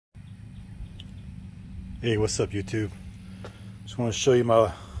Hey, what's up YouTube? Just want to show you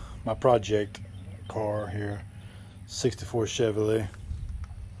my project car here, 64 Chevrolet.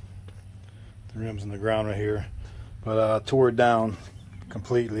 The rim's on the ground right here, but I tore it down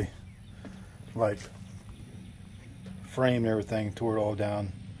completely, like frame and everything, tore it all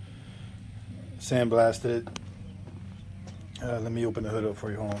down, sandblasted it. Let me open the hood up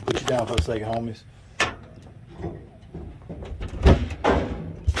for you. Hold on. Put you down for a second, homies.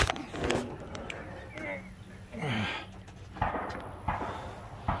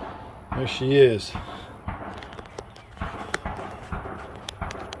 There she is.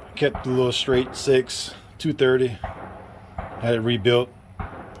 Kept the little straight 6 230. Had it rebuilt.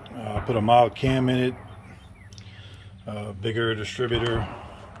 Put a mild cam in it. Bigger distributor.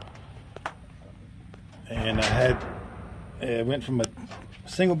 And it went from a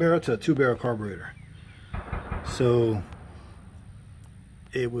single barrel to a 2-barrel carburetor. So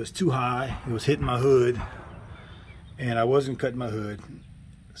it was too high. It was hitting my hood. And I wasn't cutting my hood.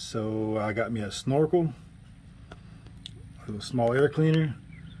 So I got me a snorkel, a small air cleaner,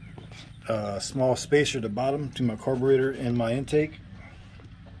 a small spacer at the bottom to my carburetor and my intake.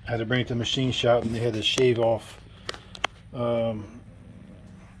 I had to bring it to the machine shop, and they had to shave off 3/8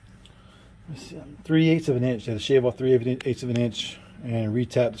 of an inch. They had to shave off 3/8 of an inch and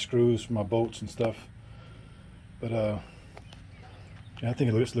retap the screws for my bolts and stuff. But I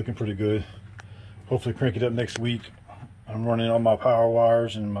think it's looking pretty good. Hopefully crank it up next week. I'm running all my power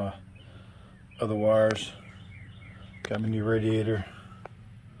wires and my other wires. Got my new radiator,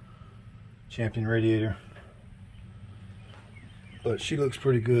 Champion radiator. But she looks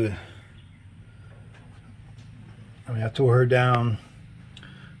pretty good. I mean, I tore her down.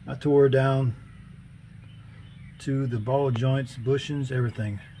 I tore her down to the ball joints, bushings,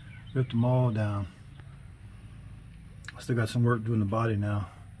 everything. Ripped them all down. I still got some work doing the body now,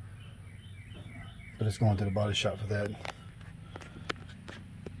 but it's going to the body shop for that.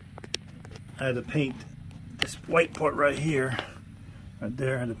 I had to paint this white part right here, right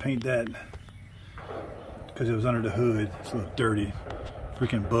there. I had to paint that because it was under the hood. It's a little dirty,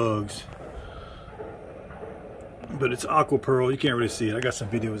 freaking bugs. But it's aqua pearl. You can't really see it. I got some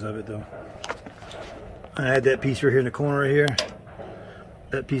videos of it though. I had that piece right here in the corner right here.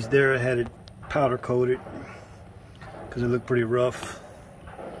 That piece there, I had it powder coated because it looked pretty rough.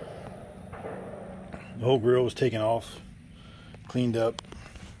 The whole grill was taken off, cleaned up.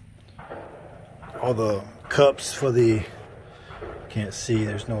 All the cups for the, can't see,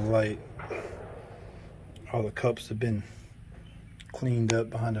 there's no light. All the cups have been cleaned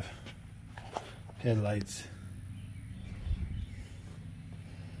up behind the headlights.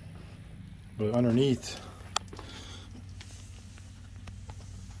 But underneath,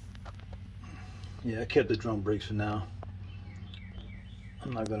 yeah, I kept the drum brakes for now.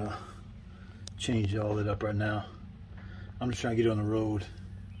 I'm not gonna change all that up right now. I'm just trying to get it on the road.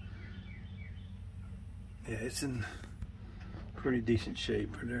 Yeah, it's in pretty decent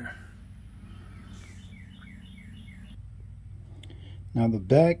shape right there. Now the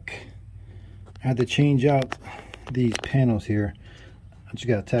back, I had to change out these panels here. I just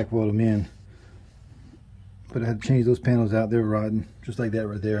got to tack weld them in. But I had to change those panels out. They're rotten, just like that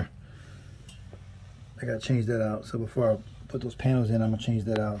right there. I got to change that out. So before I put those panels in, I'm gonna change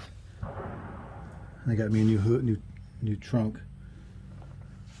that out. I got me a new hood, new trunk.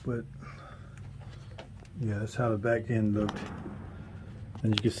 But yeah, that's how the back end looked.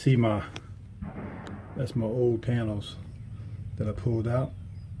 And you can see that's my old panels that I pulled out.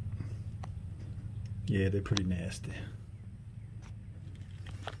 Yeah, they're pretty nasty.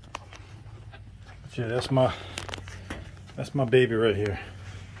 But yeah, that's my baby right here.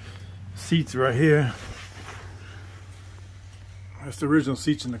 Seats right here. That's the original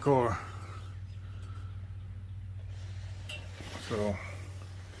seats in the car. So,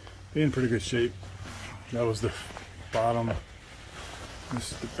 they're in pretty good shape. That was the bottom.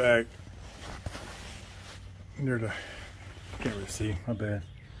 This is the back. Can't really see, my bad.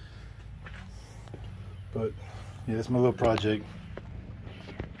 But yeah, that's my little project.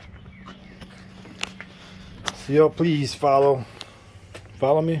 So y'all please follow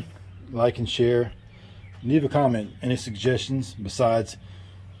me, like and share. Leave a comment, any suggestions besides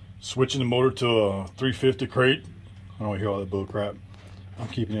switching the motor to a 350 crate. I don't want to hear all that bull crap. I'm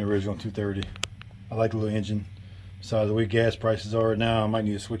keeping the original 230. I like the little engine. Besides, the way gas prices are now, I might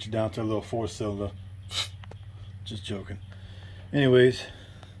need to switch it down to a little 4-cylinder. Just joking. Anyways,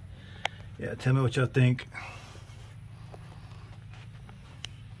 yeah, tell me what y'all think.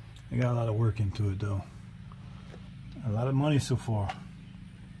 I got a lot of work into it though. A lot of money so far.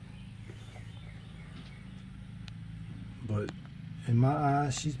 But in my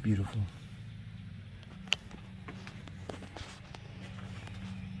eyes, she's beautiful.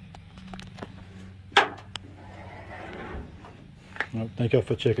 Well, thank y'all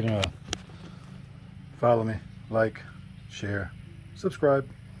for checking it out. Follow me, like, share, subscribe,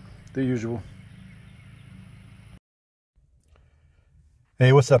 the usual.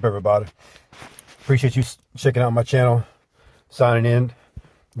 Hey, what's up, everybody? Appreciate you checking out my channel, signing in.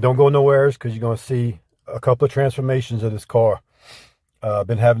 Don't go nowhere because you're going to see a couple of transformations of this car. I've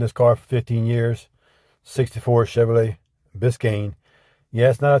been having this car for 15 years. 64 Chevrolet Biscayne. Yeah,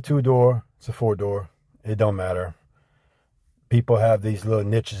 it's not a 2-door, it's a 4-door. It don't matter. People have these little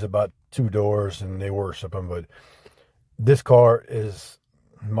niches about 2 doors and they worship them, but this car is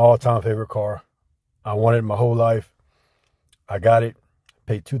my all-time favorite car. I wanted it my whole life. I got it,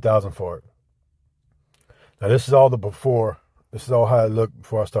 paid $2,000 for it. Now this is all the before. This is all how it looked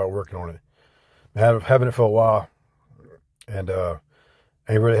before I started working on it. I've been having it for a while, and I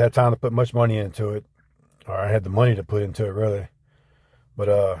ain't really had time to put much money into it, or I had the money to put into it really.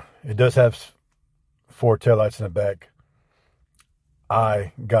 But it does have 4 taillights in the back.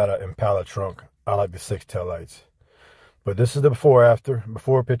 I got an Impala trunk. I like the 6 taillights. But this is the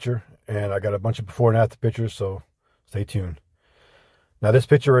before picture, and I got a bunch of before and after pictures, so stay tuned. Now this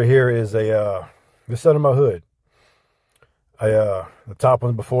picture right here is this under my hood. The top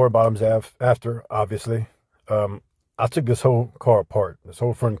one's before, bottom's after, obviously. I took this whole car apart. This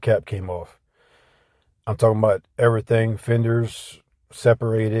whole front cap came off. I'm talking about everything, fenders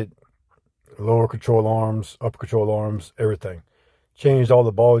separated, lower control arms, upper control arms, everything. Changed all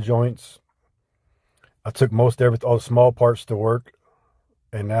the ball joints. I took all the small parts to work.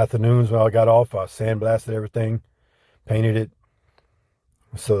 In the afternoons when I got off, I sandblasted everything, painted it.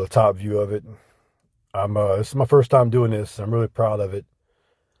 So the top view of it. This is my first time doing this. I'm really proud of it.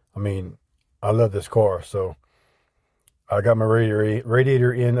 I mean, I love this car. So I got my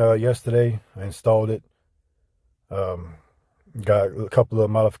radiator in yesterday. I installed it. Got a couple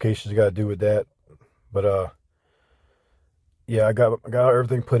of modifications I got to do with that. But yeah, I got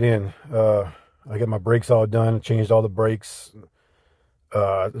everything put in. I got my brakes all done. Changed all the brakes.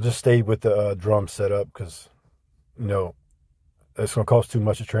 I just stayed with the drum setup because, you know, it's going to cost too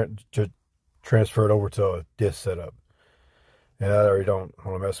much to transfer it over to a disc setup. And I already don't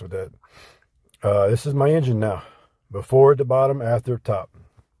want to mess with that. This is my engine now. Before at the bottom, after top.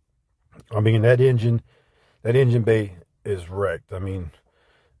 I mean, that engine bay is wrecked. I mean,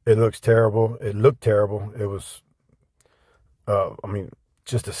 it looks terrible. It looked terrible. It was, I mean,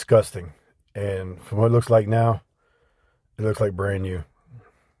 just disgusting. And from what it looks like now, it looks like brand new.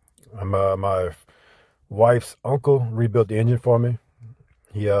 My wife's uncle rebuilt the engine for me.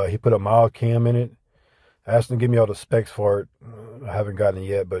 He put a mild cam in it. I asked him to give me all the specs for it. I haven't gotten it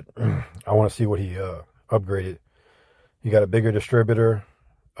yet, but I want to see what he upgraded. He got a bigger distributor.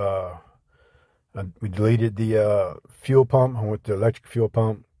 We deleted the fuel pump. I went to the electric fuel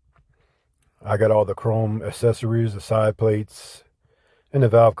pump. I got all the chrome accessories, the side plates, and the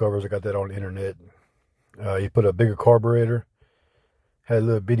valve covers. I got that on the internet. He put a bigger carburetor. Had a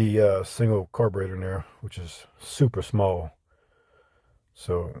little bitty single carburetor in there, which is super small.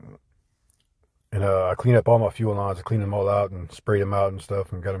 So, and I cleaned up all my fuel lines. I cleaned them all out and sprayed them out and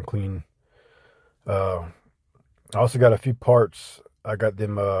stuff and got them clean. I also got a few parts. I got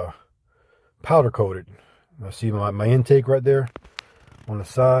them powder coated. I see my intake right there on the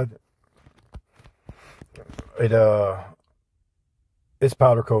side. It's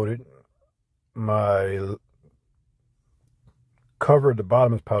powder coated. My cover at the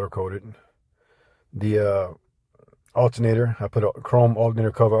bottom is powder coated. The alternator, I put a chrome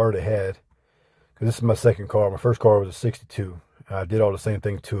alternator cover I already had, because this is my second car. My first car was a 62. I did all the same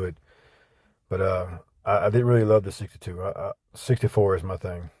thing to it, but I didn't really love the 62. 64 is my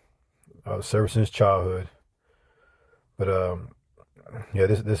thing. I was ever since childhood. But yeah,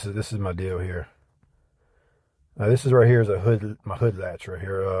 this is my deal here. Now this is right here is my hood latch right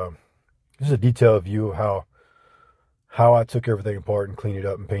here. This is a detailed view of how I took everything apart and cleaned it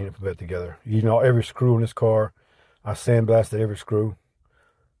up and painted it back together. You know, every screw in this car, I sandblasted every screw,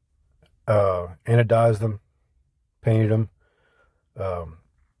 anodized them, painted them.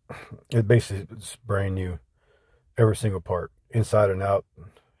 It basically is brand new, every single part, inside and out.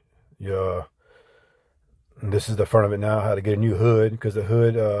 Yeah, and this is the front of it now. I had to get a new hood because the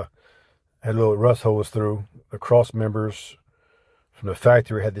hood had little rust holes through. The cross members from the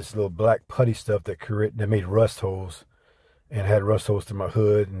factory had this little black putty stuff that made rust holes, and had rust holes through my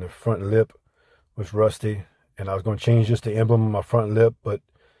hood, and the front lip was rusty. And I was going to change just the emblem on my front lip, but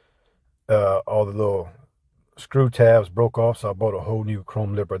all the little screw tabs broke off, so I bought a whole new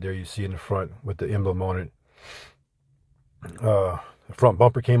chrome lip right there you see in the front with the emblem on it. The front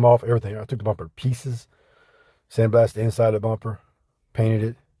bumper came off, everything. I took the bumper to pieces, sandblasted the inside of the bumper, painted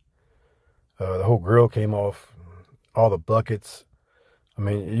it. The whole grill came off, all the buckets. I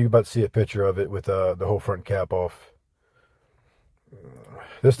mean, you're about to see a picture of it with the whole front cap off.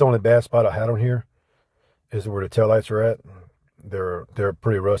 This is the only bad spot I had on here, is where the taillights are at. They're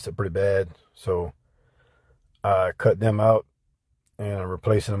pretty rusted, pretty bad. So I cut them out and I'm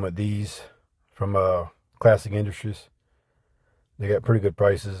replacing them with these from Classic Industries. They got pretty good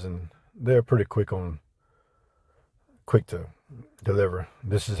prices and they're pretty quick to deliver.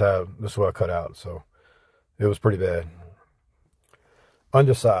 This is what I cut out. So it was pretty bad.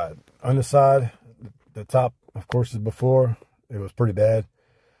 Underside, the top, of course, is before. It was pretty bad.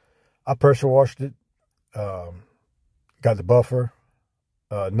 I pressure washed it, got the buffer,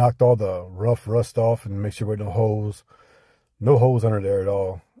 knocked all the rough rust off and make sure there were no holes under there at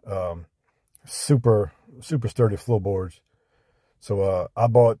all. Super sturdy floorboards. So I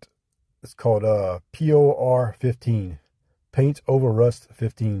bought, it's called POR 15, Paint Over Rust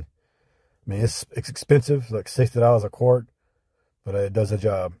 15. I mean, it's expensive, like $60 a quart, but it does the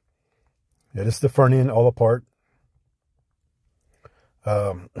job. Yeah, this is the front end all apart.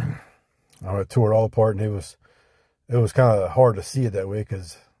 I tore it all apart, and it was kind of hard to see it that way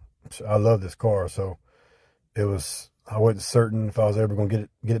because I love this car. So I wasn't certain if I was ever going to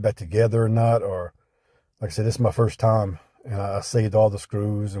get it back together or not. Or like I said, this is my first time, and I saved all the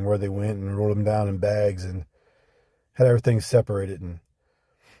screws and where they went and rolled them down in bags and had everything separated. And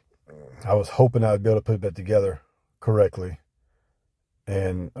I was hoping I'd be able to put it back together correctly,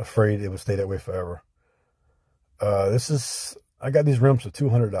 and afraid it would stay that way forever. I got these rims for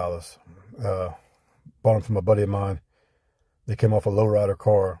 $200. Bought them from a buddy of mine. They came off a lowrider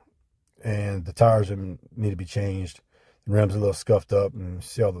car, and the tires need to be changed. The rims are a little scuffed up, and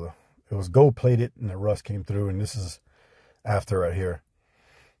see it was gold plated, and the rust came through. And this is after right here.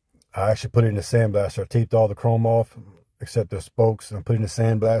 I actually put it in the sandblaster. I taped all the chrome off except the spokes, and I put it in the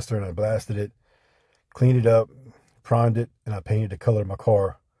sandblaster, and I blasted it, cleaned it up, primed it, and I painted the color my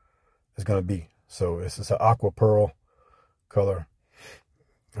car is going to be. So it's an aqua pearl color.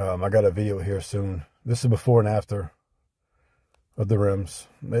 I got a video here soon. This is before and after of the rims.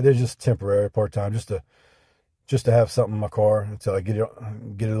 They're just temporary, part-time, just to have something in my car until I get it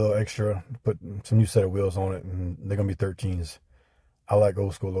a little extra, put some new set of wheels on it, and they're gonna be 13s. I like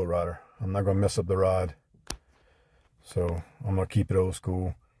old school lowrider. I'm not gonna mess up the ride, so I'm gonna keep it old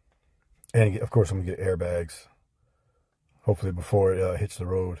school. And of course, I'm gonna get airbags, hopefully before it hits the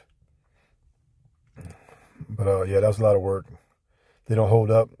road. But yeah, that was a lot of work. They don't hold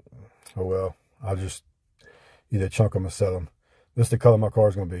up. Oh well, I'll just either chunk them or sell them. This is the color my car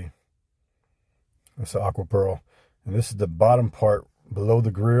is going to be. It's an aqua pearl. And this is the bottom part below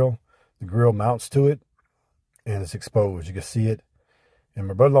the grill. The grill mounts to it, and it's exposed. You can see it. And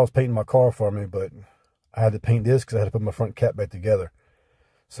my brother-in-law was painting my car for me, but I had to paint this because I had to put my front cap back together.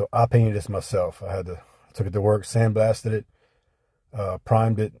 So I painted this myself. I took it to work, sandblasted it,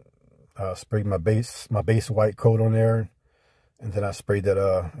 primed it, sprayed my base white coat on there, and then I sprayed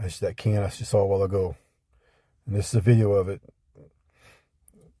that can I just saw a while ago. And this is a video of it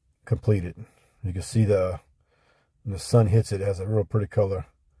completed. You can see when the sun hits it, it has a real pretty color,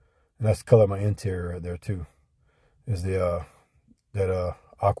 and that's the color of my interior right there too. Is that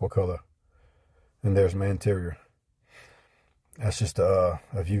aqua color, and there's my interior. That's just a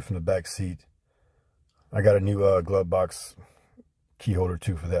view from the back seat. I got a new glove box key holder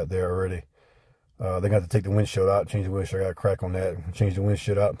too for that there already. They got to take the windshield out, change the windshield. I got a crack on that. Change the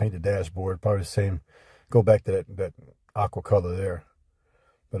windshield out and paint the dashboard. Probably the same. Go back to that aqua color there.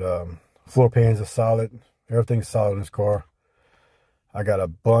 But floor pans are solid. Everything's solid in this car. I got a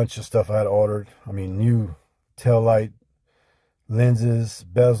bunch of stuff I had ordered. I mean, new tail light, lenses,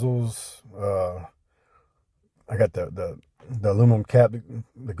 bezels. I got the aluminum cap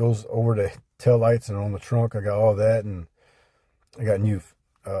that goes over the tail lights and on the trunk. I got all that, and I got new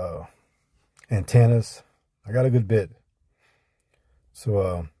antennas. I got a good bit.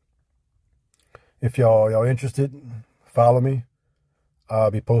 So if y'all interested, follow me.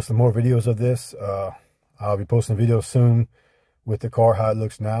 I'll be posting more videos of this. I'll be posting videos soon with the car, how it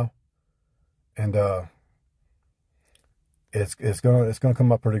looks now, and it's gonna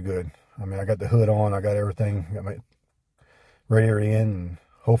come up pretty good. I mean, I got the hood on, I got everything, got my radiator in, and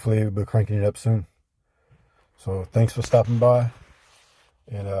hopefully we'll be cranking it up soon. So thanks for stopping by,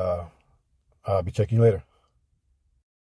 and I'll be checking you later.